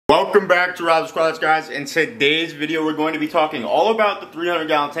Welcome back to Rob's Quads, guys. In today's video, we're going to be talking all about the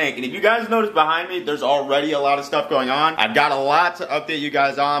 300-gallon tank. And if you guys notice behind me, there's already a lot of stuff going on. I've got a lot to update you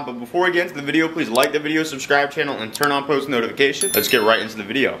guys on, but before we get into the video, please like the video, subscribe channel, and turn on post notifications. Let's get right into the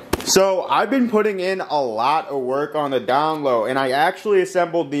video. So I've been putting in a lot of work on the down low, and I actually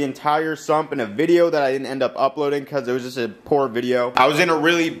assembled the entire sump in a video that I didn't end up uploading because it was just a poor video. I was in a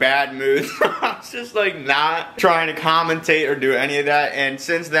really bad mood. I was just like not trying to commentate or do any of that, and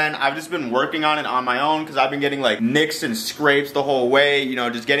since then I've just been working on it on my own because I've been getting like nicks and scrapes the whole way, you know,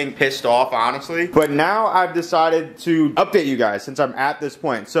 just getting pissed off, honestly. But now I've decided to update you guys since I'm at this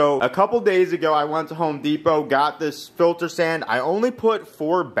point. So a couple days ago, I went to Home Depot, got this filter sand. I only put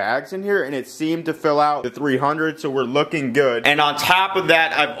 4 bags in here and it seemed to fill out the 300, so we're looking good. And on top of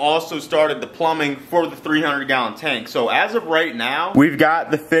that, I've also started the plumbing for the 300-gallon tank. So as of right now, we've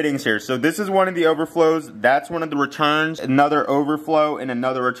got the fittings here. So this is one of the overflows. That's one of the returns, another overflow, and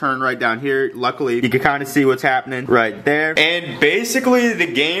another return right down here. Luckily, you can kind of see what's happening right there. And basically, the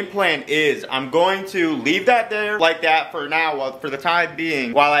game plan is I'm going to leave that there like that for now, for the time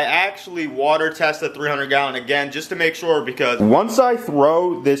being, while I actually water test the 300-gallon again, just to make sure, because once I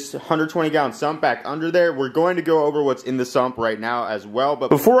throw this 120-gallon sump back under there, we're going to go over what's in the sump right now as well. But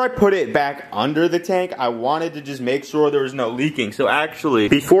before I put it back under the tank, I wanted to just make sure there was no leaking. So actually,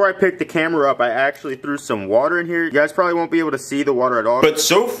 before I picked the camera up, I actually threw some water in here. You guys probably won't be able to see the water at all, but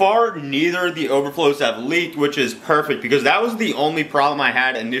so far, neither of the overflows have leaked, which is perfect because that was the only problem I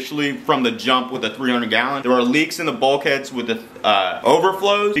had initially from the jump with the 300-gallon. There were leaks in the bulkheads with the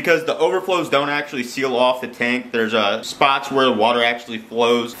overflows because the overflows don't actually seal off the tank. There's spots where the water actually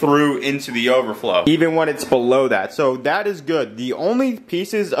flows through into the overflow, even when it's below that. So that is good. The only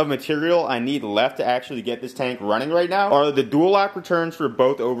pieces of material I need left to actually get this tank running right now are the dual lock returns for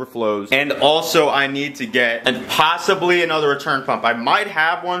both overflows, and also I need to get possibly another return pump. I might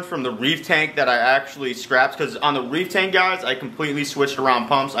have one from the reef tank that I actually scrapped, because on the reef tank, guys, I completely switched around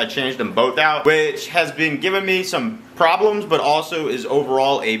pumps. I changed them both out, which has been giving me some problems, but also is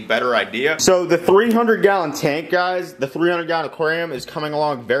overall a better idea. So the 300-gallon tank, guys, the 300-gallon aquarium is coming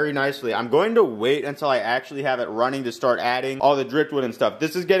along very nicely. I'm going to wait until I actually have it running to start adding all the driftwood and stuff.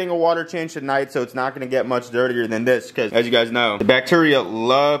 This is getting a water change tonight, so it's not going to get much dirtier than this, because as you guys know, the bacteria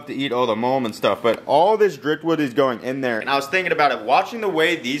love to eat all the mold and stuff, but all this driftwood is going in there. And I was thinking about it, watching the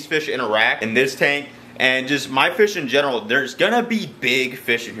way these fish interact in this tank, and just my fish in general, there's gonna be big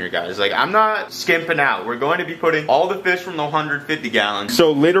fish in here, guys. Like, I'm not skimping out. We're going to be putting all the fish from the 150 gallons.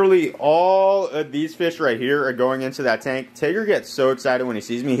 So literally all of these fish right here are going into that tank. Tigger gets so excited when he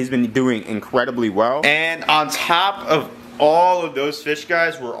sees me. He's been doing incredibly well. And on top of all of those fish,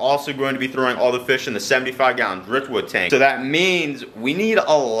 guys, we're also going to be throwing all the fish in the 75-gallon driftwood tank. So that means we need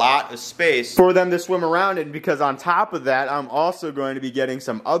a lot of space for them to swim around in, because on top of that, I'm also going to be getting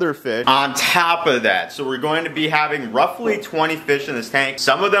some other fish on top of that. So we're going to be having roughly 20 fish in this tank.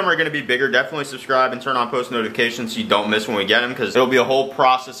 Some of them are going to be bigger. Definitely subscribe and turn on post notifications so you don't miss when we get them, because it'll be a whole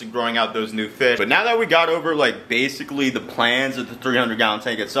process of growing out those new fish. But now that we got over like basically the plans of the 300-gallon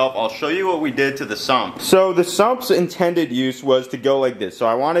tank itself, I'll show you what we did to the sump. So the sump's intended use was to go like this. So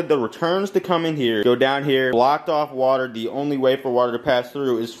I wanted the returns to come in here, go down here, blocked off water. The only way for water to pass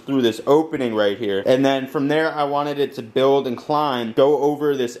through is through this opening right here. And then from there, I wanted it to build and climb, go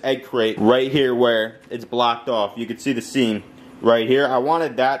over this egg crate right here where it's blocked off. You can see the seam right here. I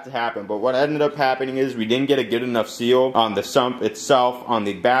wanted that to happen, but what ended up happening is we didn't get a good enough seal on the sump itself, on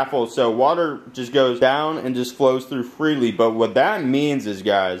the baffle, so water just goes down and just flows through freely. But what that means is,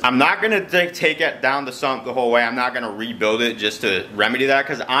 guys, I'm not gonna take it down the sump the whole way. I'm not gonna rebuild it just to remedy that,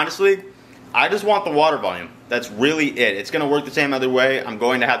 because honestly, I just want the water volume. That's really it. It's going to work the same other way. I'm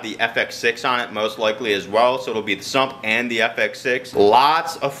going to have the FX6 on it most likely as well, so it'll be the sump and the FX6.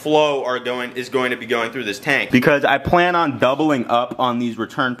 Lots of flow is going to be going through this tank, because I plan on doubling up on these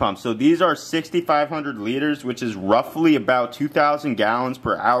return pumps. So these are 6,500 liters, which is roughly about 2,000 gallons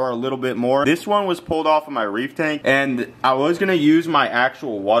per hour, a little bit more. This one was pulled off of my reef tank, and I was going to use my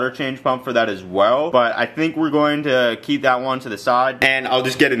actual water change pump for that as well, but I think we're going to keep that one to the side, and I'll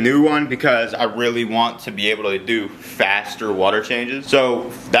just get a new one because I really want to be able to do faster water changes. So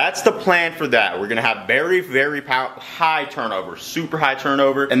that's the plan for that. We're gonna have very, very high turnover, super high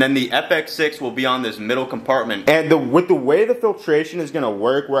turnover, and then the FX6 will be on this middle compartment. And with the way the filtration is gonna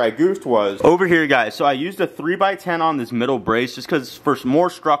work, where I goofed was over here, guys. So I used a 3x10 on this middle brace just because for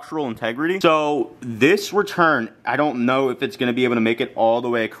more structural integrity. So this return, I don't know if it's gonna be able to make it all the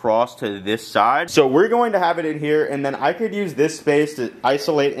way across to this side. So we're going to have it in here, and then I could use this space to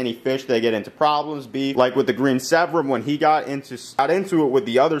isolate any fish that get into problems. Like with with the green Severum, when he got into it with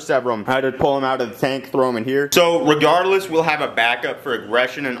the other Severum, I had to pull him out of the tank, throw him in here. So regardless, we'll have a backup for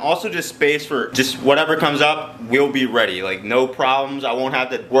aggression and also just space for just whatever comes up, we'll be ready. Like, no problems. I won't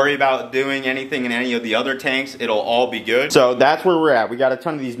have to worry about doing anything in any of the other tanks. It'll all be good. So that's where we're at. We got a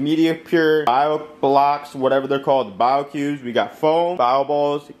ton of these media pure bio blocks, whatever they're called, bio cubes. We got foam, bio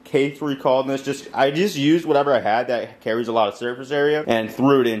balls, K3 coldness. I just used whatever I had that carries a lot of surface area and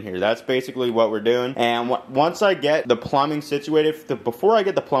threw it in here. That's basically what we're doing. And once I get the plumbing situated, before I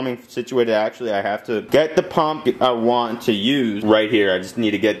get the plumbing situated, actually, I have to get the pump I want to use right here. I just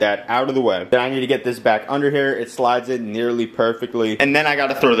need to get that out of the way. Then I need to get this back under here. It slides in nearly perfectly. And then I got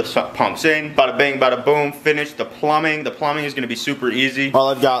to throw the pumps in. Bada bing, bada boom. Finish the plumbing. The plumbing is going to be super easy. All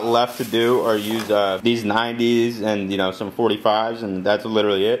I've got left to do are use these 90s and, you know, some 45s, and that's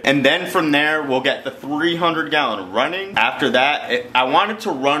literally it. And then from there, we'll get the 300-gallon running. After that, I wanted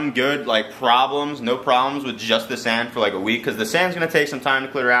to run good, like no problems with just the sand for like a week, because the sand's going to take some time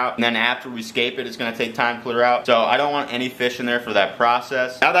to clear out, and then after we scape it, it's going to take time to clear out. So I don't want any fish in there for that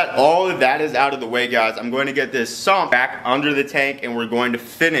process. Now that all of that is out of the way, guys, I'm going to get this sump back under the tank, and we're going to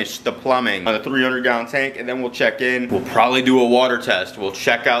finish the plumbing on the 300-gallon tank, and then we'll check in. We'll probably do a water test. We'll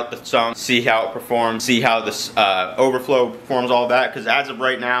check out the sump, see how it performs, see how this overflow performs, all that, because as of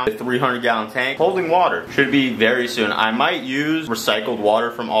right now, the 300-gallon tank holding water should be very soon. I might use recycled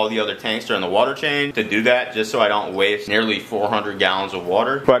water from all the other tanks during the water change to do that, just so I don't waste nearly 400 gallons of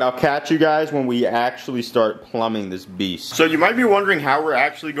water. But I'll catch you guys when we actually start plumbing this beast. So you might be wondering how we're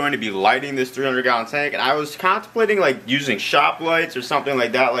actually going to be lighting this 300-gallon tank, and I was contemplating like using shop lights or something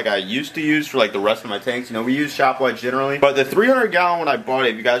like that, like I used to use for like the rest of my tanks. You know, we use shop lights generally, but the 300-gallon, when I bought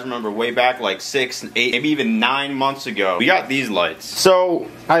it, if you guys remember way back like 6, 8, maybe even 9 months ago, we got these lights. So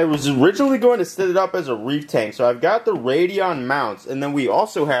I was originally going to set it up as a reef tank, so I've got the Radion mounts, and then we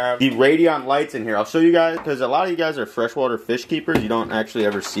also have the Radion lights in here. I'll show you guys, because a lot of you guys are freshwater fish keepers. You don't actually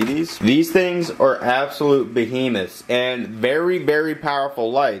ever see these. These things are absolute behemoths and very, very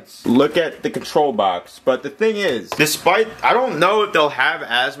powerful lights. Look at the control box. But the thing is, despite, I don't know if they'll have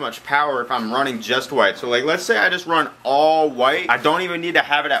as much power if I'm running just white. So like, let's say I just run all white. I don't even need to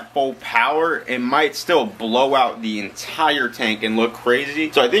have it at full power. It might still blow out the entire tank and look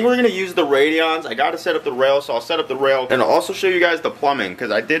crazy. So I think we're going to use the Radions. I got to set up the rail, so I'll set up the rail. And I'll also show you guys the plumbing,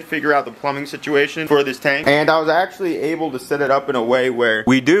 because I did figure out the plumbing situation for this tank. And I was actually able to set it up in a way where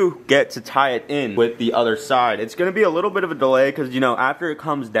we do get to tie it in with the other side. It's going to be a little bit of a delay, because, you know, after it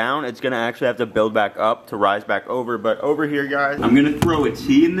comes down, it's going to actually have to build back up to rise back over. But over here, guys, I'm going to throw a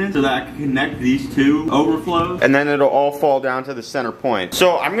T in this so that I can connect these two overflows, and then it'll all fall down to the center point.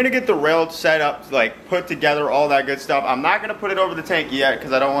 So I'm going to get the rail set up, like put together, all that good stuff. I'm not going to put it over the tank yet,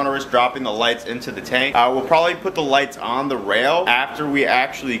 because I don't want to risk dropping the lights into the tank. We'll probably put the lights on the rail after we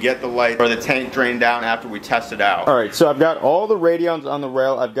actually get the light or the tank drained down, after we test it out. Alright, so I've got all the Radions on the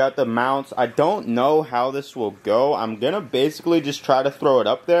rail. I've got the mounts. I don't know how this will go. I'm gonna basically just try to throw it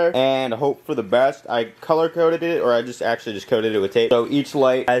up there and hope for the best. I color coded it, or I just coated it with tape. So each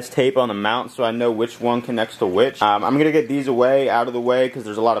light has tape on the mount, so I know which one connects to which. I'm gonna get these out of the way, because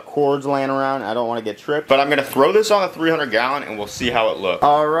there's a lot of cords laying around. I don't want to get tripped. But I'm gonna throw this on the 300-gallon, and we'll see how it looks.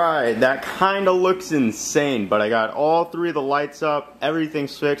 Alright, that kind of looks insane, but I got all 3 of the lights up.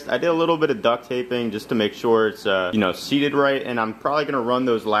 Everything's fixed. I did a little bit of duct taping just to make sure it's you know, seated right, and I'm probably gonna run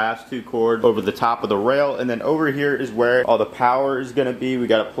those last 2 cords over the top of the rail, and then over here is where all the power is gonna be. We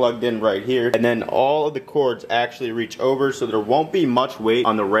got it plugged in right here, and then all of the cords actually reach over, so there won't be much weight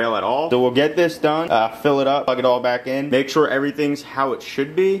on the rail at all. So we'll get this done, fill it up, plug it all back in, make sure everything's how it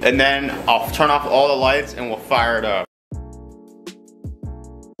should be, and then I'll turn off all the lights and we'll fire it up.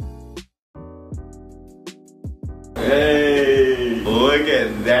 Hey, look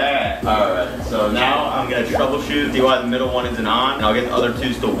at that. Alright, so now I'm going to troubleshoot, see why the middle one isn't on, and I'll get the other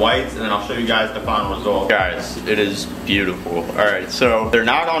 2s to whites, and then I'll show you guys the final result. Guys, it is beautiful. Alright, so they're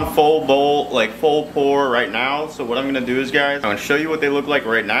not on full bowl, like full pour right now, so what I'm going to do is, guys, I'm going to show you what they look like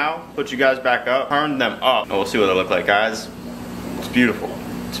right now, put you guys back up, turn them up, and we'll see what they look like, guys. It's beautiful.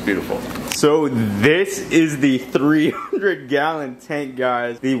 It's beautiful. So this is the 300-gallon tank,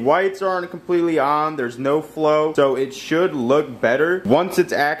 guys. The whites aren't completely on. There's no flow, so it should look better once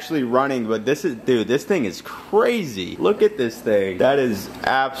it's actually running. But this is, dude, this thing is crazy. Look at this thing. That is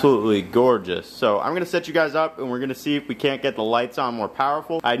absolutely gorgeous. So I'm gonna set you guys up, and we're gonna see if we can't get the lights on more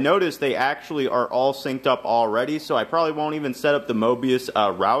powerful. I noticed they actually are all synced up already, so I probably won't even set up the Mobius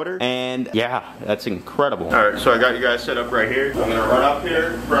router. And yeah, that's incredible. All right, so I got you guys set up right here. I'm gonna run up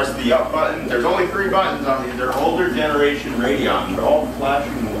here, press the up button. There's only 3 buttons on these. They're older generation Radion. They're all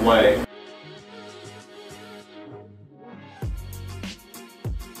flashing away.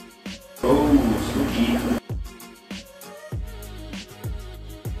 Oh, spooky.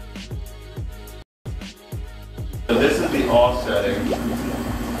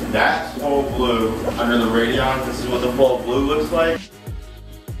 That's full blue under the Radions. This is what the full blue looks like.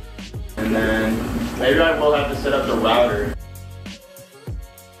 And then maybe I will have to set up the router.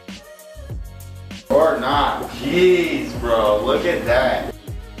 Or not. Jeez, bro, look at that.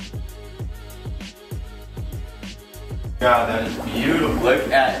 God, that is beautiful.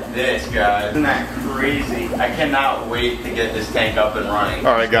 Look at this, guys. Isn't that crazy? I cannot wait to get this tank up and running.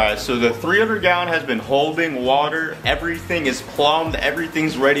 All right, guys, so the 300 gallon has been holding water. Everything is plumbed.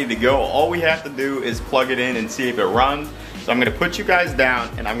 Everything's ready to go. All we have to do is plug it in and see if it runs. So I'm gonna put you guys down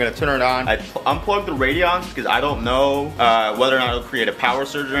and I'm gonna turn it on. I unplugged the Radions because I don't know whether or not it'll create a power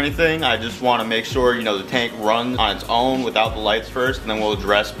surge or anything. I just wanna make sure, you know, the tank runs on its own without the lights first, and then we'll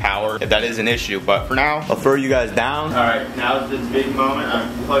address power if that is an issue. But for now, I'll throw you guys down. All right, now is this big moment.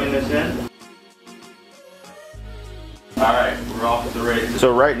 I'm plugging this in. Alright, we're off to the race.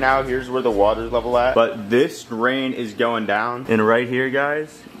 So right now, here's where the water's level at. But this drain is going down. And right here,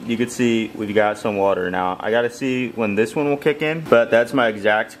 guys, you can see we've got some water. Now, I gotta see when this one will kick in. But that's my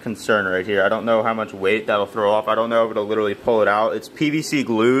exact concern right here. I don't know how much weight that'll throw off. I don't know if it'll literally pull it out. It's PVC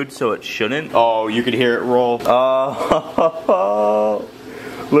glued, so it shouldn't. Oh, you could hear it roll. Oh,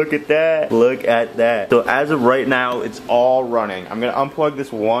 look at that. Look at that. So as of right now, it's all running. I'm gonna unplug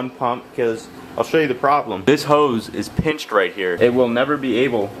this one pump because I'll show you the problem. This hose is pinched right here. It will never be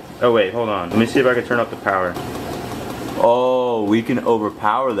able. Oh wait, hold on. Let me see if I can turn up the power. Oh, we can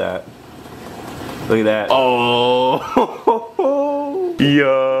overpower that. Look at that. Oh,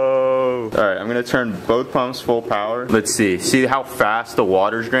 yo. All right, I'm gonna turn both pumps full power. Let's see. See how fast the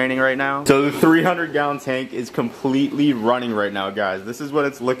water's draining right now? So the 300 gallon tank is completely running right now, guys. This is what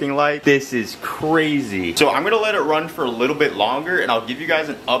it's looking like. This is crazy. So I'm gonna let it run for a little bit longer and I'll give you guys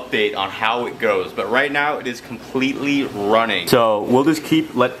an update on how it goes. But right now it is completely running. So we'll just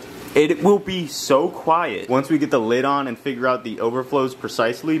it will be so quiet once we get the lid on and figure out the overflows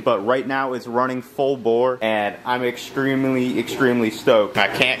precisely, but right now it's running full bore and I'm extremely stoked. I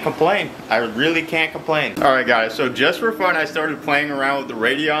can't complain. I really can't complain. All right, guys, so just for fun, I started playing around with the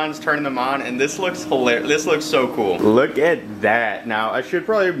Radions, turning them on, and this looks hilarious. This looks so cool. Look at that. Now, I should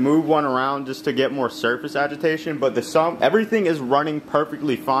probably move one around just to get more surface agitation, but the sump, everything is running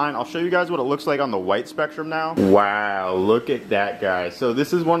perfectly fine. I'll show you guys what it looks like on the white spectrum now. Wow, look at that, guys. So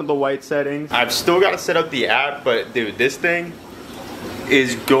this is one of the white settings. I've still got to set up the app, but dude, this thing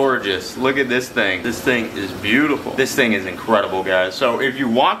is gorgeous. Look at this thing. This thing is beautiful. This thing is incredible, guys. So if you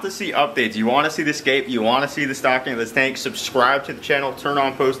want to see updates, you want to see the scape, you want to see the stocking of this tank, subscribe to the channel, turn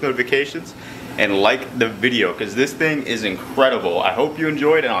on post notifications, and like the video because this thing is incredible. I hope you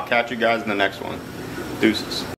enjoyed, and I'll catch you guys in the next one. Deuces.